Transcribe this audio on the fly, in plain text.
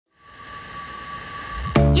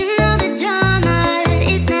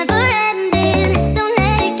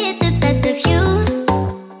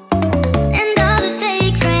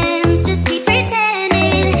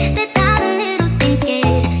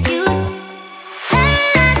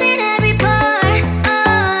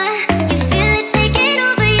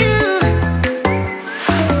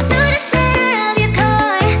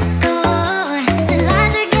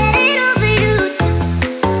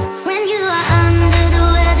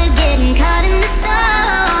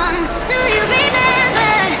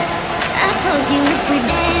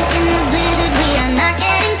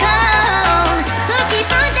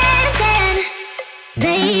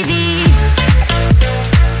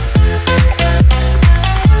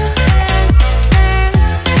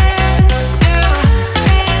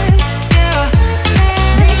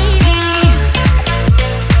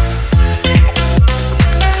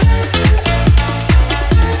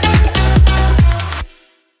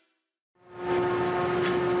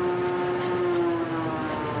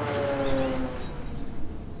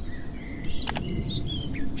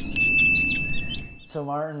So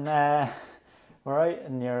Martin, we're out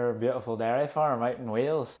in your beautiful dairy farm out in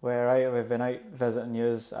Wales. We've been out visiting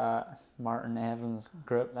you at Martin Evans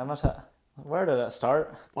Group Limited. Where did it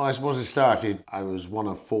start? Well, I suppose it started, I was one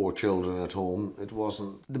of 4 children at home.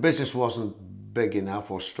 The business wasn't big enough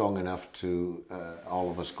or strong enough to all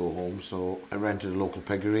of us go home, so I rented a local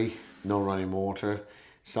piggery, no running water,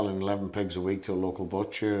 selling 11 pigs a week to a local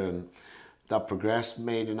butcher, and that progressed,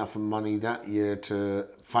 made enough money that year to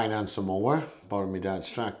finance a mower, borrowed my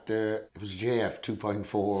dad's tractor. It was a JF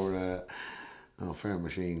 2.4 fair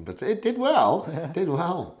machine, but it did well,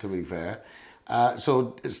 to be fair.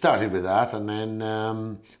 So it started with that, and then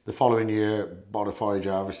the following year bought a forage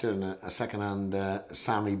harvester and a second-hand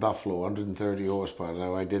Sammy Buffalo, 130 horsepower.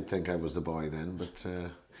 Now, I did think I was the boy then, but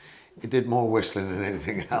it did more whistling than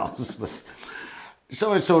anything else. But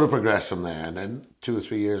so it sort of progressed from there, and then 2 or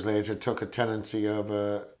 3 years later took a tenancy of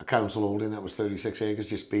a council holding that was 36 acres,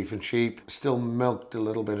 just beef and sheep. Still milked a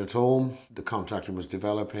little bit at home. The contracting was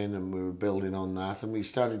developing and we were building on that, and we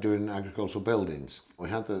started doing agricultural buildings. We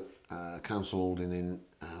had the council holding in,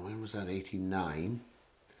 when was that, 89,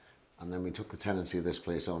 and then we took the tenancy of this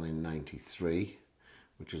place on in 93,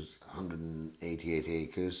 which is 188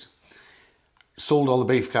 acres. Sold all the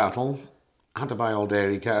beef cattle, had to buy all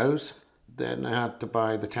dairy cows. Then I had to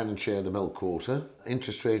buy the tenant share of the milk quota.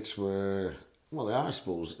 Interest rates were, well, they are, I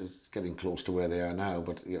suppose, it's getting close to where they are now,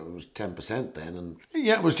 but you know, it was 10% then. And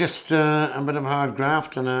yeah, it was just a bit of a hard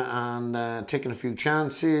graft and taking a few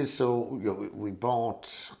chances. So you know, we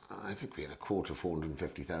bought, I think we had a quota of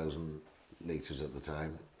 450,000 litres at the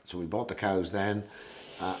time. So we bought the cows then,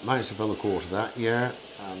 managed to fill the quota that year,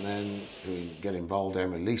 and then we get involved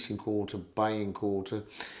in a leasing quota, buying quota.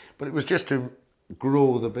 But it was just to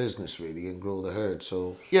grow the business really and grow the herd.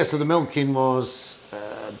 So yeah, so the milking was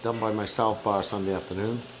done by myself bar Sunday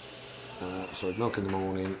afternoon. So I'd milk in the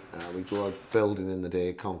morning, we'd go out building in the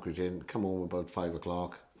day, concreting, come home about 5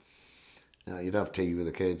 o'clock. You'd have tea with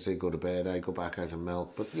the kids, they'd go to bed, I'd go back out and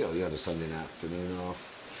milk, but you know, you had a Sunday afternoon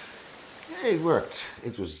off. Yeah, it worked.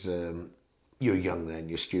 It was, you're young then,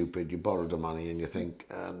 you're stupid, you borrow the money and you think,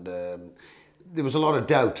 and there was a lot of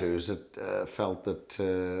doubters that felt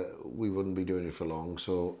that we wouldn't be doing it for long,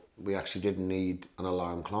 so we actually didn't need an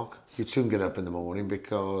alarm clock. You'd soon get up in the morning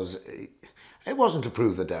because it wasn't to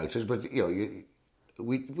prove the doubters, but you know,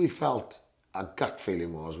 we felt, our gut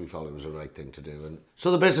feeling was, we felt it was the right thing to do. And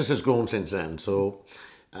so the business has grown since then. So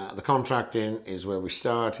the contracting is where we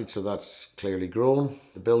started, so that's clearly grown.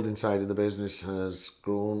 The building side of the business has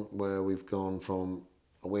grown, where we've gone from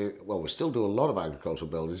we still do a lot of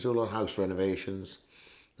agricultural buildings, do a lot of house renovations,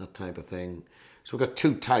 that type of thing. So we've got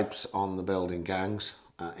 2 types on the building gangs,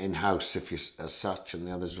 in-house if you as such, and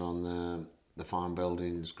the others are on the farm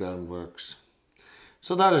buildings, groundworks.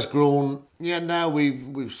 So that has grown. Yeah, now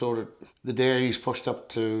we've sort of, the dairy's pushed up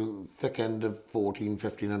to thick end of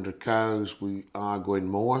 1,500 cows. We are going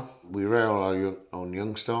more. We rear all our own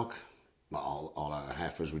young stock, all our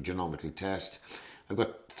heifers we genomically test. I've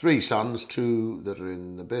got 3 sons, 2 that are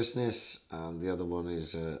in the business, and the other one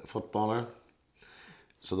is a footballer.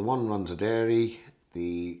 So the one runs a dairy,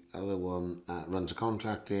 the other one runs a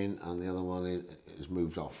contracting, and the other one is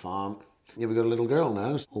moved off farm. Yeah, we've got a little girl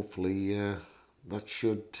now. Hopefully that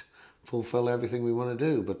should fulfill everything we want to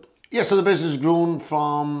do. But yeah, so the business has grown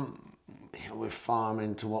from, we're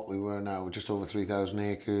farming to what we were now, just over 3,000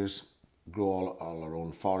 acres. Grow all our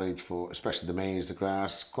own forage for, especially the maize, the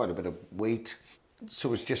grass, quite a bit of wheat.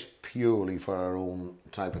 So it's just purely for our own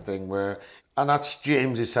type of thing, and that's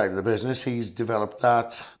James's side of the business. He's developed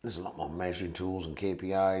that. There's a lot more measuring tools and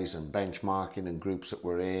KPIs and benchmarking and groups that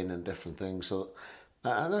we're in and different things. So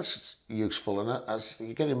that's useful, and as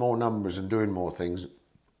you're getting more numbers and doing more things,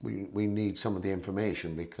 we need some of the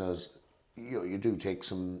information, because you do take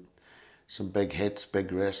some big hits,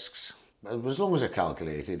 big risks. But as long as they're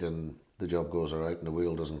calculated and the job goes all right and the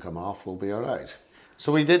wheel doesn't come off, we'll be all right.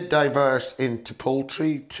 So we did diverse into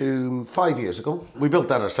poultry 5 years ago. We built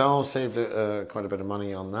that ourselves, saved quite a bit of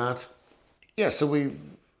money on that. Yeah, so we've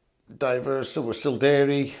diverse, so we're still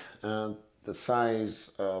dairy. The size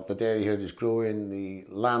of the dairy herd is growing, the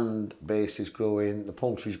land base is growing, the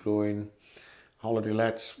poultry is growing. Holiday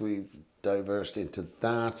lets, we've diversed into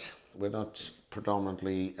that. We're not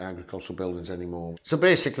predominantly agricultural buildings anymore. So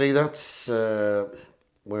basically that's where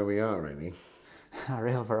we are really. A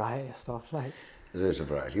real variety of stuff, like. There is a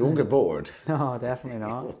variety. You won't get bored. No, definitely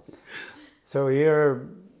not. So you're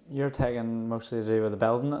taking mostly to do with the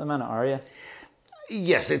building at the minute, are you?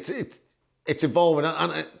 Yes, it's evolving,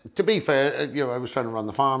 and to be fair, I was trying to run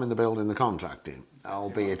the farm and the building, the contracting,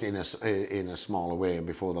 albeit in a smaller way, and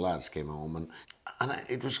before the lads came home, and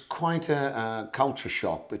it was quite a culture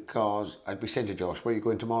shock, because I'd be saying to Josh, "Where are you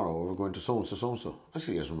going tomorrow?" "We're going to so and so, so and so." I said,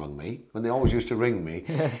 "He hasn't rung me," when they always used to ring me.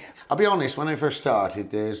 I'll be honest, when I first started,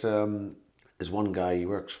 there's one guy, he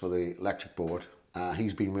works for the electric board.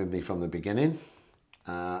 He's been with me from the beginning.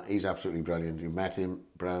 He's absolutely brilliant. You met him,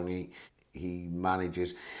 Brownie. He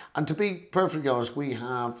manages, and to be perfectly honest, we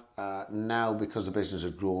have now, because the business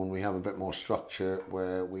has grown, we have a bit more structure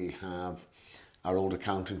where we have our old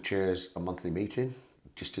accountant chairs a monthly meeting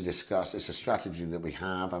just to discuss. It's a strategy that we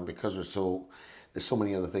have, and because there's so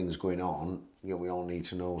many other things going on, we all need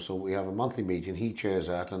to know. So we have a monthly meeting. He chairs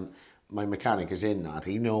that, and my mechanic is in that.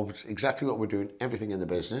 He knows exactly what we're doing, everything in the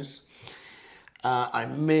business. I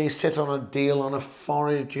may sit on a deal on a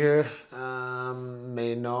forager,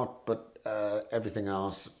 may not, but everything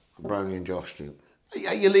else, Brownie and Josh do.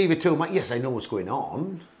 You leave it to them. Yes, I know what's going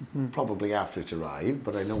on, probably after it's arrived,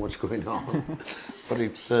 but I know what's going on. But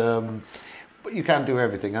it's, but you can't do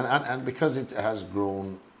everything, and because it has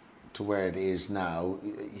grown to where it is now,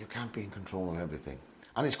 you can't be in control of everything.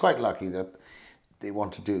 And it's quite lucky that they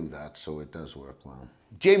want to do that, so it does work well.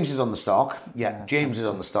 James is on the stock. Yeah, James is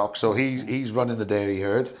on the stock, so he's running the dairy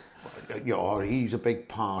herd. Or he's a big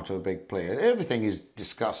part or a big player. Everything is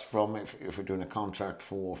discussed from if we're doing a contract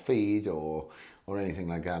for feed or anything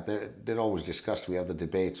like that. They're always discussed. We have the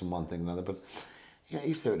debates on one thing or another. But yeah,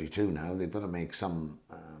 he's 32 now. They've got to make some,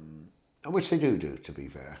 which they do, to be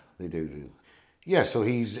fair. They do. Yeah, so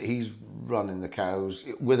he's running the cows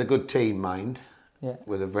with a good team, mind. Yeah.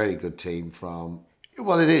 With a very good team from...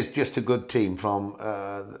 Well, it is just a good team, from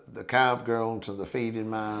the calf girl to the feeding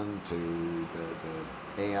man to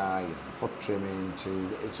the AI and the foot trimming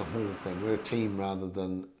it's a whole thing. We're a team rather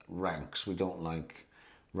than ranks. We don't like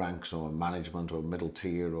ranks or management or middle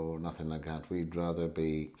tier or nothing like that. We'd rather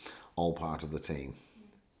be all part of the team.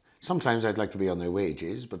 Sometimes I'd like to be on their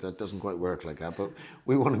wages, but that doesn't quite work like that. But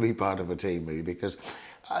we want to be part of a team, really, because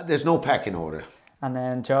there's no pecking order. And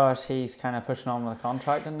then Josh, he's kind of pushing on with the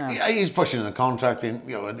contracting now. Yeah, he's pushing the contracting,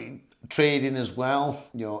 and trading as well.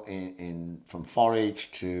 In from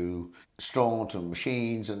forage to straw to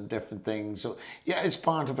machines and different things. So yeah, it's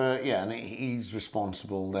part of and he's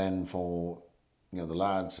responsible then for the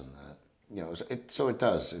lads and so it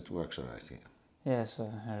does. It works all right. Yeah. Yeah,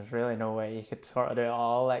 so there's really no way you could sort of do it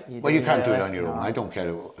all like you do. Well, you can't do it on your own. I don't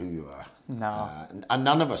care who you are. No. And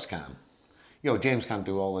none of us can. James can't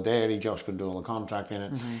do all the dairy, Josh can do all the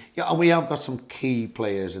contracting. Yeah, and we have got some key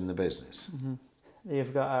players in the business.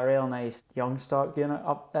 You've got a real nice young stock unit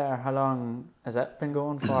up there. How long has it been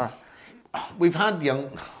going for? We've had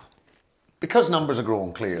because numbers are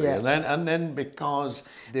growing clearly, and then because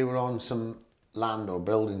they were on some land or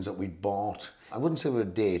buildings that we'd bought. I wouldn't say we were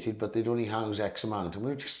dated, but they'd only house X amount, and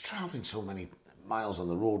we were just travelling so many miles on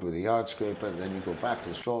the road with a yard scraper, and then you go back to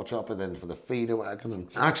the straw chopper, then for the feeder wagon. And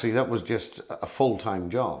actually, that was just a full-time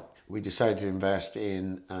job. We decided to invest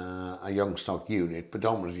in a young stock unit,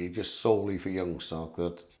 predominantly just solely for young stock,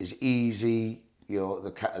 that is easy.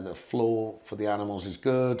 The flow for the animals is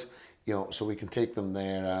good. So we can take them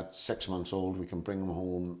there at 6 months old. We can bring them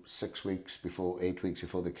home 8 weeks before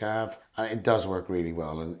the calf, and it does work really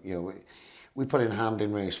well. And we put in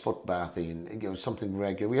hand-in race, foot bathing, something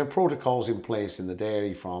regular. We have protocols in place in the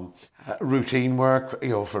dairy, from routine work,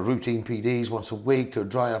 for routine PDs once a week, to a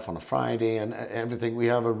dry off on a Friday, and everything. We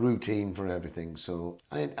have a routine for everything. So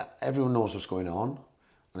everyone knows what's going on,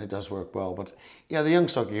 and it does work well. But yeah, the young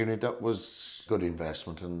stock unit, that was good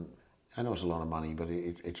investment, and I know it's a lot of money, but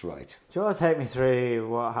it's right. Do you want to take me through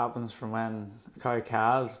what happens from when a cow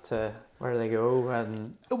calves to where they go?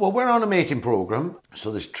 Well, we're on a mating programme,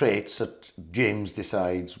 so there's traits that James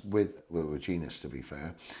decides with Genus, to be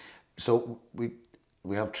fair. So we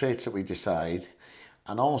have traits that we decide,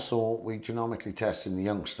 and also we genomically test in the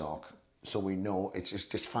young stock, so we know it's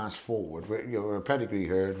just fast forward. We're a pedigree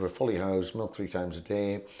herd, we're fully housed, milk 3 times a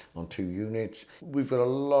day on 2 units. We've got a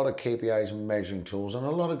lot of KPIs and measuring tools, and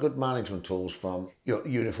a lot of good management tools, from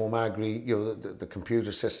Uniform Agri, the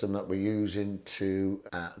computer system that we're using, to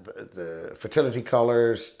the fertility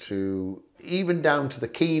collars, to even down to the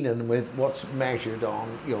Keenan with what's measured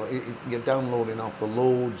on, you're downloading off the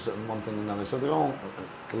loads and one thing and another. So they're all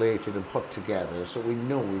collated and put together, so we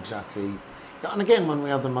know exactly. And again, when we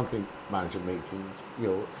have the monthly management meetings,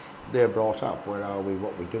 they're brought up. Where are we?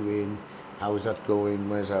 What we're doing? How is that going?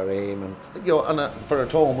 Where's our aim? And for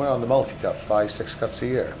at home, we're on the multi-cut, 5-6 cuts a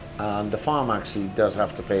year. And the farm actually does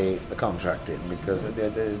have to pay the contracting, because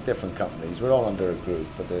they're different companies. We're all under a group,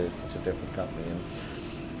 but it's a different company. And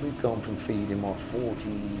we've gone from feeding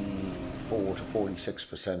 45 44 to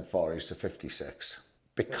 46% forage to 56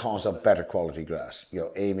 because of better quality grass.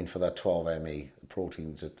 You're aiming for that 12 ME,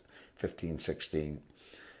 proteins at 15, 16.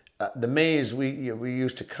 The maize, we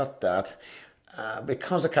used to cut that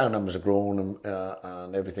because the cow numbers are grown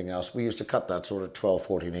and everything else. We used to cut that sort of 12,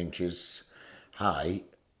 14 inches high,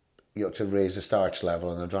 to raise the starch level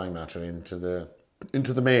and the dry matter into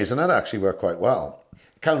the maize, and that actually worked quite well.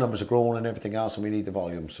 Cow numbers are growing and everything else, and we need the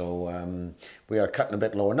volume, so we are cutting a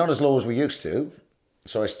bit lower, not as low as we used to.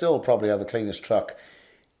 So I still probably have the cleanest truck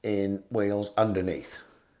in Wales underneath,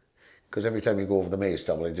 because every time you go over the maize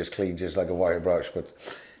stubble, it just cleans just like a wire brush. But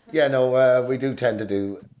yeah, no, we do tend to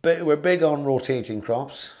do. But we're big on rotating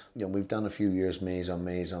crops. We've done a few years maize on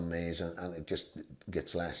maize on maize, and it just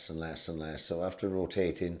gets less and less and less. So after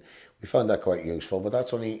rotating, we found that quite useful. But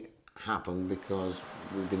that's only happened because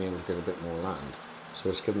we've been able to get a bit more land. So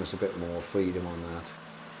it's given us a bit more freedom on that.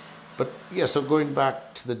 But yeah, so going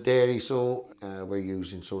back to the dairy, so we're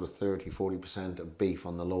using sort of 30-40% of beef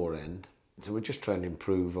on the lower end. So we're just trying to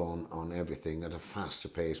improve on everything at a faster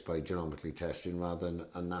pace by genomically testing rather than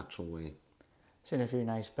a natural way. Seen a few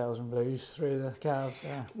nice bells and blues through the calves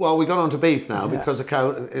there. Well, we got on to beef now because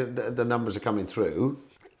the numbers are coming through.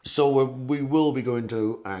 So we will be going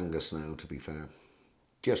to Angus now, to be fair,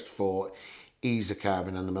 just for ease of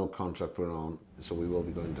calving and the milk contract we're on. So we will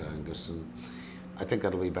be going to Angus, and I think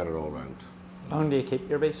that'll be better all round. How long do you keep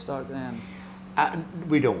your beef stock then?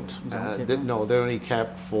 We don't. No, they're only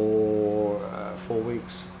kept for 4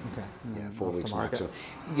 weeks. Okay. Yeah, 4 weeks max. So,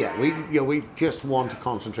 yeah, we just want to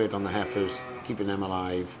concentrate on the heifers, keeping them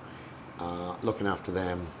alive, looking after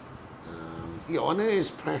them. And there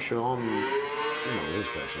is pressure on. There is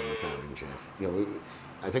pressure on the calving shed.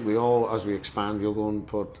 I think we all, as we expand, you'll go and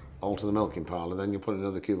alter the milking parlour, then you put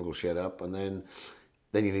another cubicle shed up, and then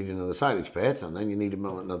you need another silage pit, and then you need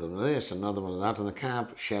another one of this, another one of that, and the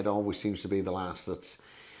calf shed always seems to be the last.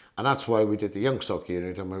 And that's why we did the young stock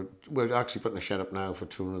unit, and we're actually putting a shed up now for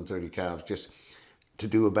 230 calves, just to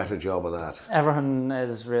do a better job of that. Everything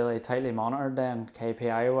is really tightly monitored then,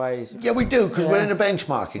 KPI wise? Yeah, we do, because we're in a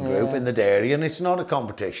benchmarking group in the dairy, and it's not a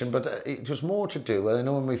competition, but it was more to do. I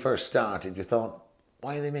know when we first started, you thought,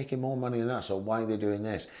 why are they making more money than us, or why are they doing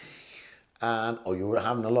this? And you were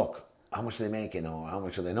having a look. How much are they making, or how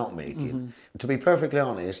much are they not making? Mm-hmm. To be perfectly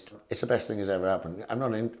honest, it's the best thing that's ever happened.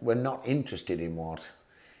 We're not interested in what,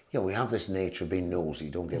 we have this nature of being nosy,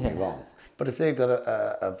 don't get me wrong. But if they've got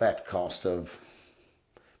a vet cost of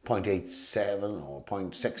 0.87 or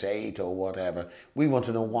 0.68 or whatever, we want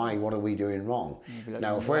to know why. What are we doing wrong?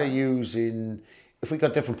 Now, if we've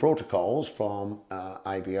got different protocols from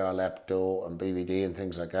IBR, Lepto and BVD and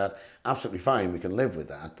things like that, absolutely fine, we can live with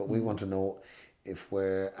that, but we want to know if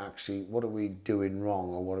we're actually, what are we doing wrong,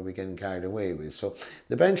 or what are we getting carried away with? So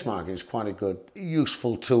the benchmarking is quite a good,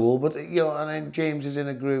 useful tool, but and then James is in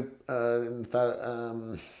a group,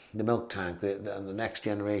 the milk tank, and the next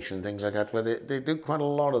generation and things like that, where they do quite a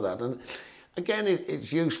lot of that. And again,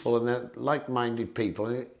 it's useful, and they're like-minded people,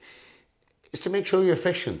 and it's to make sure you're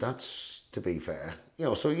efficient, that's to be fair.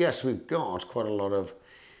 So yes, we've got quite a lot of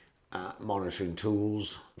monitoring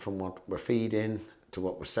tools, from what we're feeding to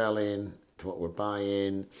what we're selling to what we're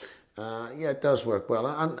buying. It does work well,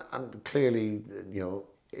 and clearly,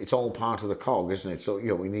 it's all part of the cog, isn't it? So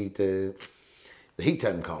we need the heat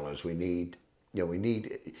time collars. We need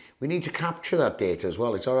to capture that data as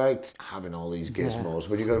well. It's all right having all these gizmos,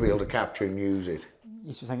 but you've got to be able to capture and use it. You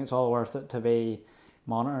used to think it's all worth it to be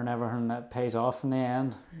monitoring everything that pays off in the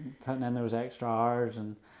end, putting in those extra hours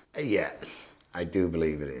and. Yeah, I do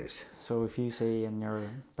believe it is. So if you see in your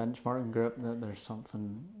benchmarking group that there's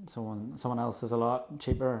someone else is a lot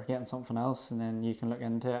cheaper getting something else, and then you can look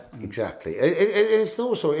into it. Exactly. It's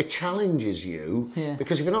also, it challenges you,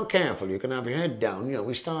 because if you're not careful, you can have your head down.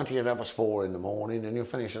 We start here at 4 in the morning and you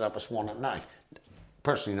finish at 1 at night.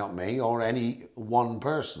 Personally, not me or any one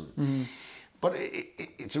person. Mm-hmm. But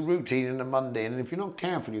it's a routine and a mundane, and if you're not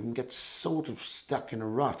careful, you can get sort of stuck in a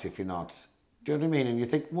rut if you're not. Do you know what I mean? And you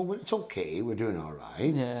think, well, it's okay, we're doing all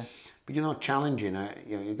right. Yeah. But you're not challenging it.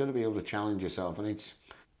 You've got to be able to challenge yourself. And it's,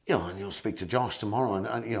 and you'll speak to Josh tomorrow,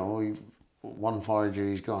 and one forager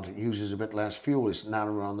he's got, it uses a bit less fuel, it's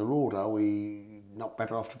narrower on the road. Are we not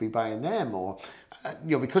better off to be buying them? Or,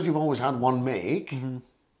 because you've always had one make,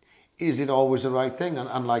 is it always the right thing?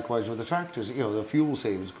 And likewise with the tractors, the fuel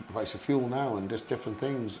savings, price of fuel now, and just different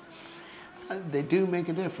things, they do make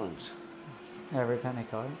a difference. Every penny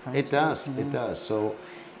counts. It does, it does. So,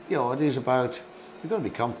 it is about, you've got to be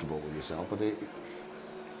comfortable with yourself, but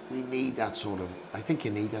we need that sort of, I think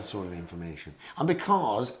you need that sort of information. And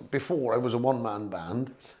because before I was a one-man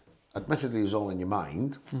band, admittedly it was all in your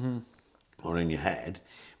mind, or in your head,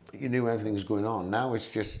 You knew everything was going on. Now it's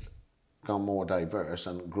just gone more diverse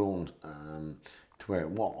and grown to where it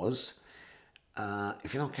was.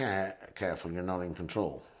 If you're not careful, you're not in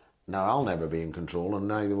control. Now, I'll never be in control, and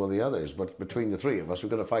neither will the others, but between the three of us,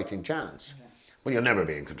 we've got a fighting chance. Yeah. Well, you'll never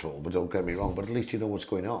be in control, but don't get me wrong, but at least you know what's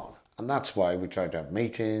going on. And that's why we try to have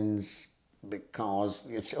meetings, because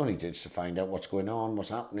it's only just to find out what's going on, what's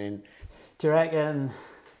happening. Do you reckon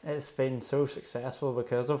it's been so successful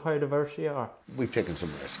because of how diverse you are? We've taken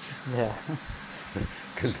some risks. Yeah.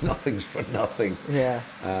 Because nothing's for nothing. Yeah.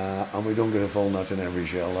 And we don't get a full nut in every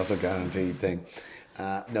shell, that's a guaranteed thing.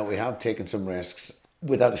 No, we have taken some risks,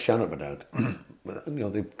 without a shadow of a doubt.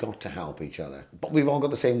 They've got to help each other. But we've all got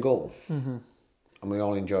the same goal. Mm-hmm. And we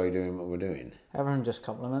all enjoy doing what we're doing. Everyone just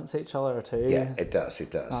complements each other too. Yeah, it does.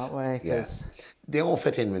 That way, because they all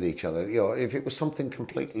fit in with each other. If it was something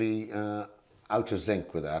completely out of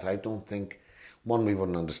sync with that, I don't think, one, we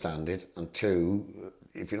wouldn't understand it, and two,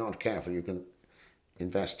 if you're not careful, you can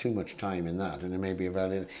invest too much time in that, and it may be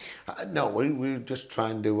irrelevant. No, we just try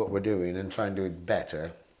and do what we're doing and try and do it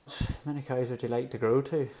better. How many cows would you like to grow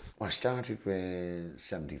to? Well, I started with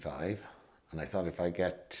 75, and I thought if I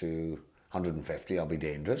get to 150, I'll be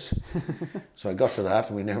dangerous. So I got to that,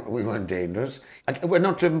 and we weren't dangerous. We're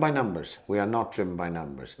not driven by numbers. We are not driven by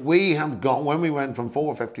numbers. We have got, when we went from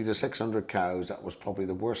 450 to 600 cows, that was probably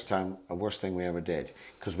the worst thing we ever did,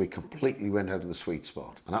 because we completely went out of the sweet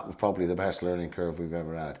spot. And that was probably the best learning curve we've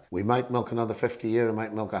ever had. We might milk another 50 a year, we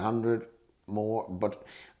might milk 100 more, but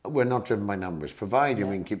we're not driven by numbers. Provided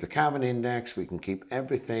we can keep the calving index, we can keep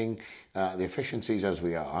everything, the efficiencies as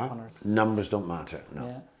we are. 100. Numbers don't matter. No.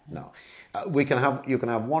 Yeah. No. You can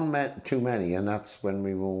have one too many, and that's when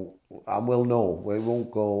we will. We'll know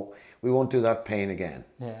we won't do that pain again.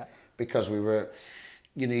 Yeah. Because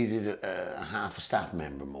you needed half a staff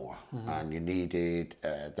member more, and you needed.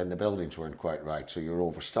 Then the buildings weren't quite right, so you're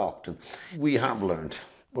overstocked. And we have learned.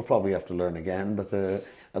 We'll probably have to learn again, but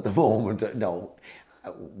at the moment, no.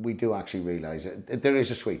 We do actually realise that there is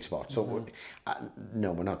a sweet spot. So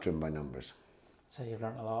no, we're not driven by numbers. So you've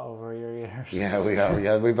learnt a lot over your years. Yeah, we have.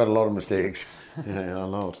 Yeah, we've had a lot of mistakes. Yeah, a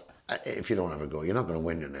lot. If you don't have a go, you're not going to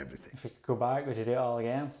win in everything. If you could go back, would you do it all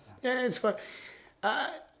again? Yeah, it's quite.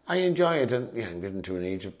 I enjoy it, and I'm getting to an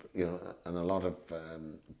age of, and a lot of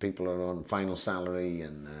people are on final salary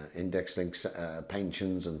and index-linked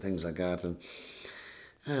pensions and things like that,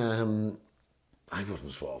 and I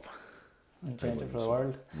wouldn't swap. Wouldn't change it for the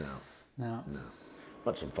world? No.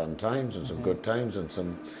 But some fun times and some good times, and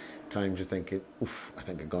some times you think, I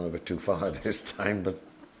think I've gone a bit too far this time, but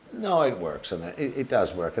no, it works, and it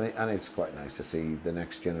does work, and it's quite nice to see the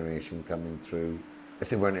next generation coming through. If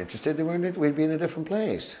they weren't interested, we'd be in a different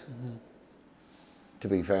place. To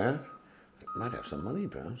be fair, might have some money,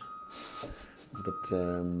 perhaps. But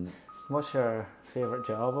what's your favourite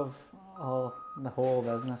job of the whole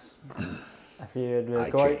business? If you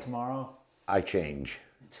would go out tomorrow, I change.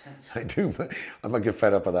 I do. I might get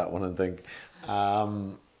fed up of that one and think. I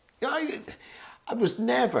was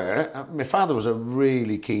never. My father was a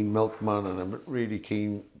really keen milkman and a really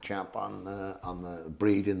keen chap on the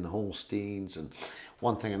breeding, the Holsteins, and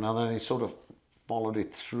one thing and another. And he sort of followed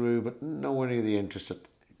it through, but nowhere near the interest that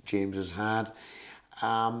James has had.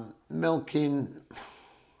 Milking,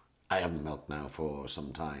 I haven't milked now for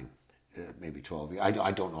some time, maybe 12 years.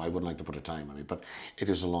 I don't know. I wouldn't like to put a time on it, but it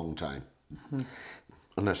is a long time.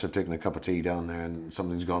 Unless I've taken a cup of tea down there and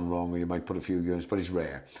something's gone wrong, or you might put a few units, but it's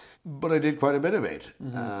rare. But I did quite a bit of it.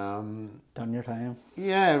 Done your time.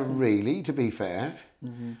 Yeah, really, to be fair.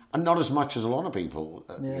 And not as much as a lot of people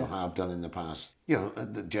have done in the past.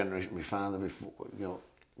 The generation, my father before,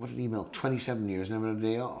 what did he milk? 27 years, never had a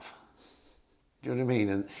day off. Do you know what I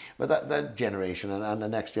mean? But that generation and the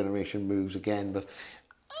next generation moves again. But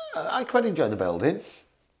I quite enjoy the building.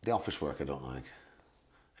 The office work I don't like.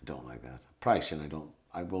 I don't like that. Pricing,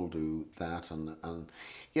 I will do that, and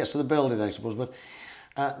so the building, I suppose, but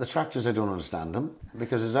the tractors, I don't understand them,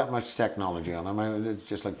 because there's that much technology on them. It's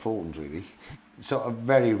just like phones, really. So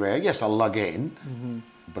very rare. Yes, I'll lug in,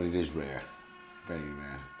 but it is rare, very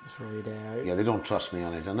rare. Just really out. Yeah, they don't trust me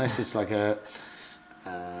on it, unless it's like a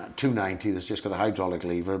 290 that's just got a hydraulic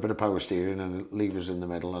lever, a bit of power steering, and levers in the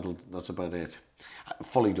middle. That's about it. I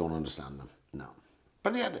fully don't understand them, no.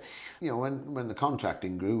 But when the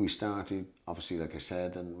contracting grew, we started, obviously, like I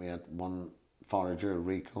said, and we had one forager, a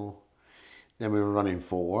Rico. Then we were running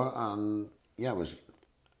 4, and it was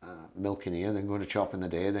milking here, then going to chop in the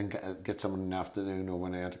day, then get someone in the afternoon or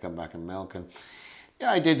when I had to come back and milk. And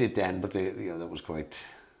I did it then, but that was quite,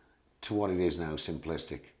 to what it is now,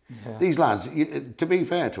 simplistic. Yeah. These lads, to be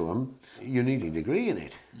fair to them, you need a degree in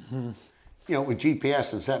it. With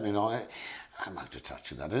GPS and setting it on, I'm out of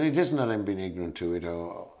touch with that. And it isn't that I'm being ignorant to it,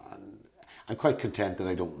 I'm quite content that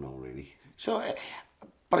I don't know really. So,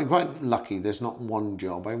 but I'm quite lucky. There's not one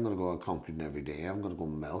job. I'm going to go out concreting every day. I'm going to go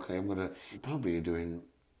milk. I'm going to probably doing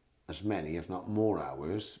as many, if not more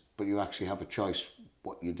hours, but you actually have a choice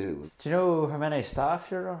what you do. Do you know how many staff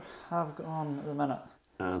you have on at the minute?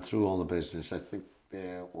 Through all the business, I think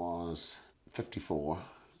there was 54,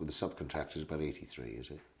 with the subcontractors about 83,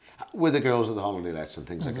 is it? With the girls at the holiday lets and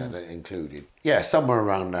things like that included. Yeah, somewhere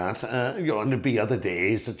around that. And there'd be other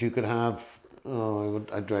days that you could have,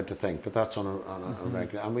 I dread to think, but that's on a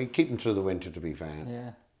regular, and we keep them through the winter, to be fair.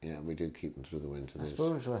 Yeah. Yeah, we do keep them through the winter. I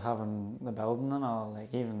suppose with having the building and all, like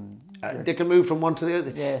even... they can move from one to the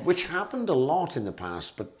other, yeah. Which happened a lot in the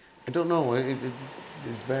past, but I don't know, it's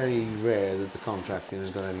very rare that the contracting has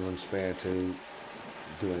got anyone spare to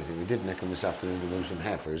do anything. We did nick him this afternoon to move some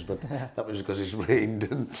heifers, but that was because it's rained.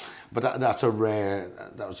 But that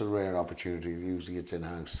was a rare opportunity. Usually it's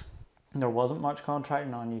in-house. There wasn't much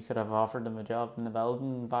contracting on. You could have offered them a job in the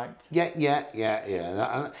building back. Yeah.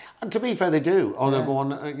 And to be fair, they do. Or they'll go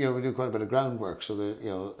on. We do quite a bit of groundwork, so they,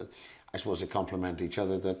 I suppose they complement each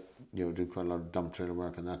other. That do quite a lot of dump trailer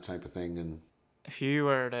work and that type of thing. And if you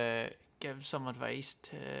were to give some advice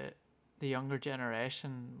to the younger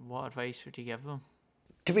generation, what advice would you give them?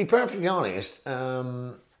 To be perfectly honest, a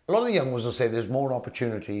lot of the young ones will say there's more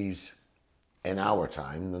opportunities in our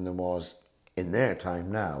time than there was in their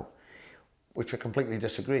time now, which I completely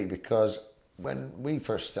disagree, because when we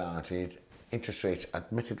first started, interest rates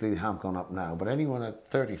admittedly have gone up now, but anyone at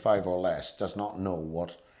 35 or less does not know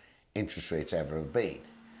what interest rates ever have been.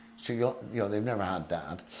 So they've never had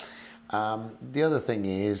that. The other thing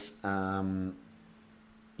is,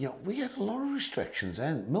 we had a lot of restrictions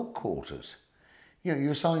then, milk quotas. You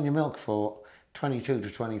were selling your milk for 22 to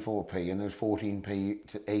 24p, and there's 14p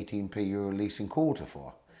to 18p you were leasing quota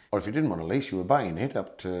for. Or if you didn't want to lease, you were buying it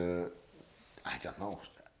up to, I don't know,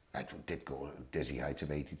 I did go dizzy heights of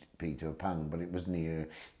 80p to a pound, but it was near,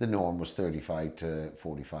 the norm was 35 to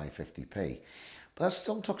 45, 50p. But that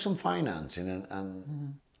still took some financing,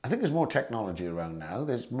 and I think there's more technology around now.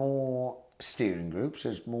 There's more steering groups,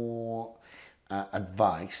 there's more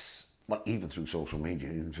advice. Well, even through social media,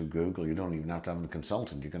 even through Google, you don't even have to have a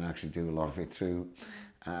consultant. You can actually do a lot of it through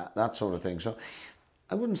that sort of thing. So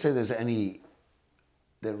I wouldn't say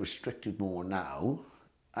they're restricted more now.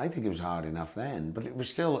 I think it was hard enough then, but it was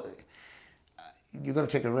still, you've got to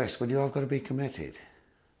take a risk, but you have got to be committed.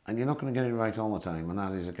 And you're not going to get it right all the time, and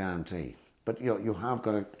that is a guarantee. But you have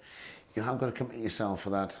got to commit yourself for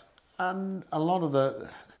that. And a lot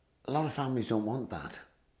of families don't want that.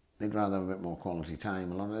 They'd rather have a bit more quality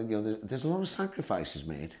time. There's a lot of sacrifices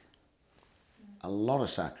made. A lot of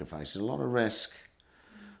sacrifices, a lot of risk,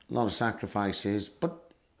 a lot of sacrifices,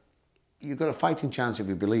 but you've got a fighting chance if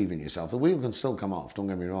you believe in yourself. The wheel can still come off, don't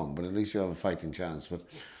get me wrong, but at least you have a fighting chance. But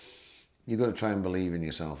you've got to try and believe in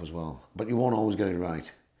yourself as well. But you won't always get it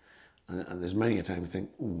right. And there's many a time you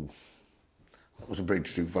think, ooh, that was a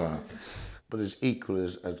bridge too far. But it's equally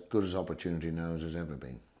as good as opportunity now as there's ever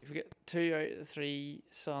been. If you get 2 out of the 3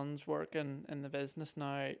 sons working in the business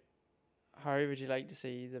now, how would you like to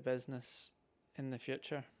see the business in the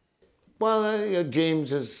future? Well, James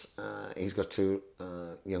he's got 2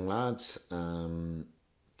 young lads.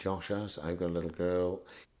 Josh has, I've got a little girl.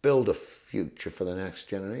 Build a future for the next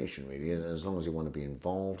generation, really. As long as they want to be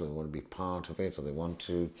involved, or they want to be part of it, or they want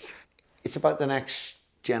to. It's about the next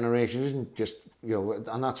generation, isn't just,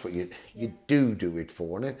 and that's what you do it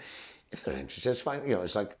for. And if they're interested, it's fine.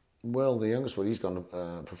 It's like, well, the youngest one, he's gone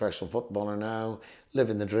a professional footballer now,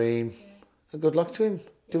 living the dream. Good luck to him.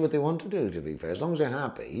 Do what they want to do, to be fair, as long as they're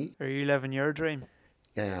happy. Are you living your dream?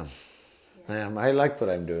 Yeah, I am. I like what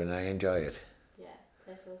I'm doing. I enjoy it. Yeah,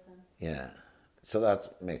 that's awesome. Yeah, so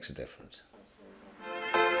that makes a difference.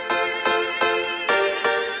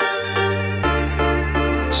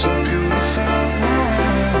 So